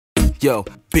Yo,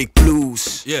 big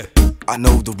blues. Yeah. I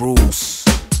know the rules.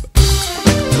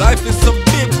 Life is some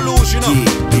big blues, you know.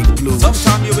 Yeah, big blues.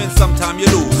 Sometime you win, sometime you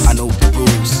lose. I know the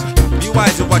rules. Be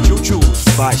wise in what you choose.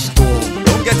 Firestorm.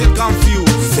 Don't get it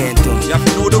confused. Phantom. You have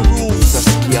to know the rules.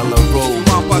 Saskia Laroo.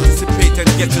 Come on, participate and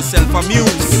get yourself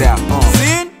amused. Check it out,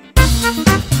 See?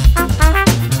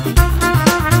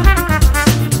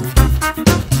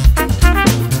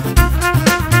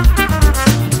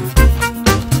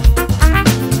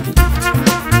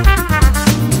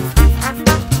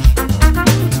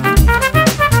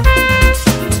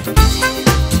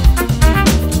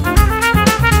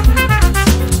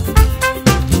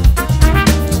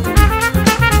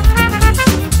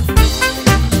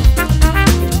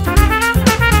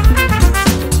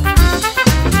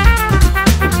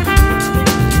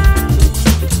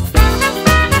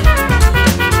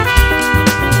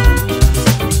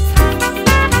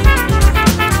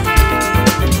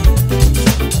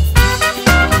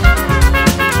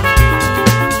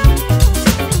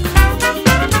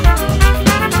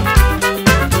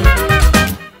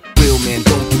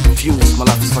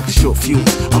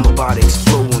 I'm about to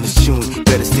explode on this tune.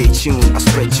 Better stay tuned. I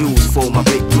spread jewels for my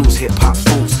big blues, hip hop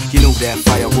fools. You know that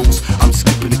fire rules. I'm just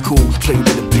keeping it cool. Play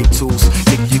with the big tools.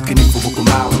 Nigga, you can even walk a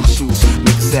mile in my shoes.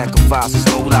 Make a sacrifice, there's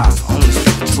no lies. I only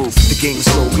speak the truth. The game is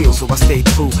so real, so I stay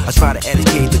true. I try to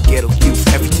educate the ghetto youth.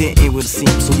 Everything ain't what it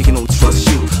seems, so you can only trust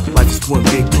you. Life is one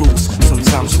big blues.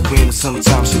 Sometimes you win and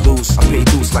sometimes you lose. I pay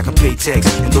dues like I pay tax.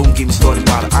 And don't get me started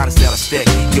by the honest that I stack.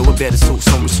 Yo, I better show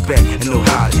some respect and know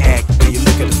how to act. When you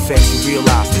look at the facts, you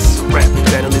realize this is a rap.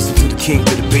 Better listen to the king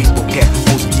with a baseball cap.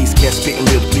 Most of these cats spitting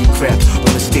real bleed crap.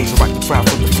 On the stage, I rock the crowd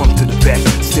from the front to the back.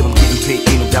 Still I'm getting paid,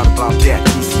 ain't no doubt about that.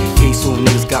 These Eyesful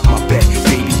niggas got my back,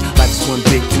 baby. Life is one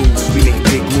big blues. We make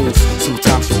big moves.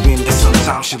 Sometimes you win and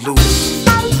sometimes you lose.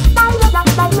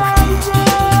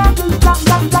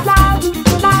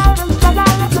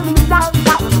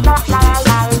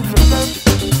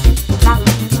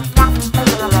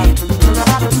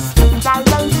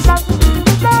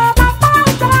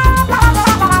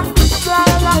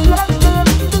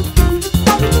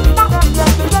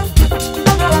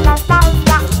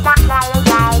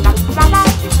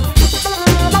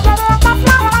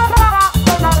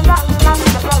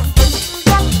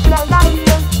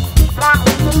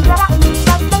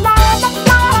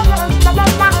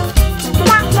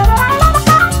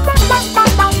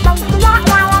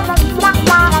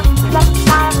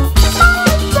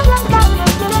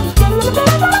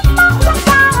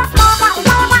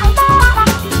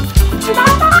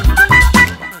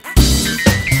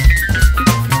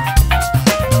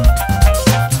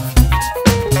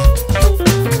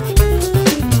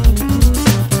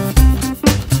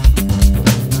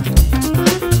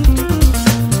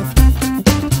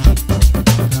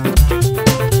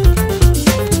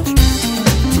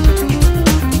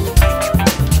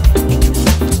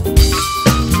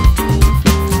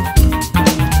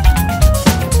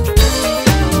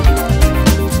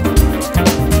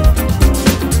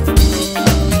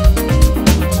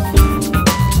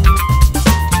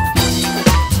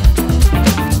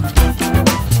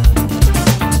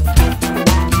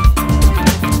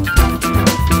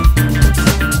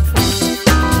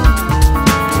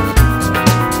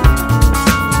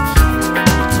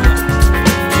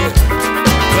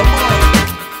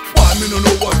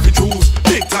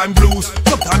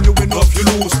 Sometimes you win off, you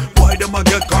lose. Why them I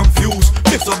get confused?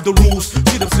 Mix up the rules.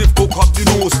 See them sniff, coke up the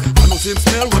nose. I know same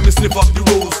smell when me sniff up the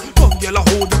rose. Come girl, I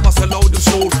hold them, I sell out them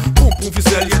soul. Boom, boom, fi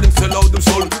sell, yeah, them sell out them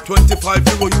soul. 25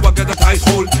 euro, you a get a tight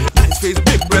hold. Nice face,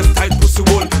 big breast, tight pussy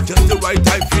hole. Just the right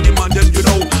type, feed him and then you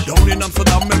know. Down in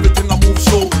Amsterdam, everything I move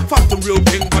slow. Phantom real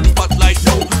king, on the spotlight,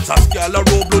 yo. Saskia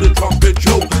Laroo, blow the trumpet,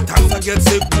 yo. Times I get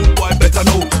sick, good boy, better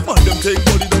know. Man, them take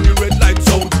money down the red light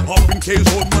zone. Up in case,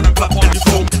 hold man, and clap on the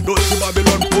phone. Don't you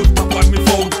Babylon, put up on me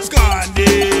phone. Scandal,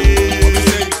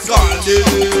 Scandal,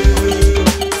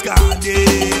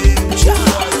 Scandal,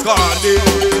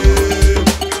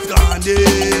 Scandal,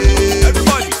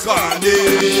 everybody,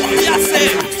 Scandal,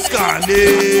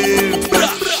 Scandal.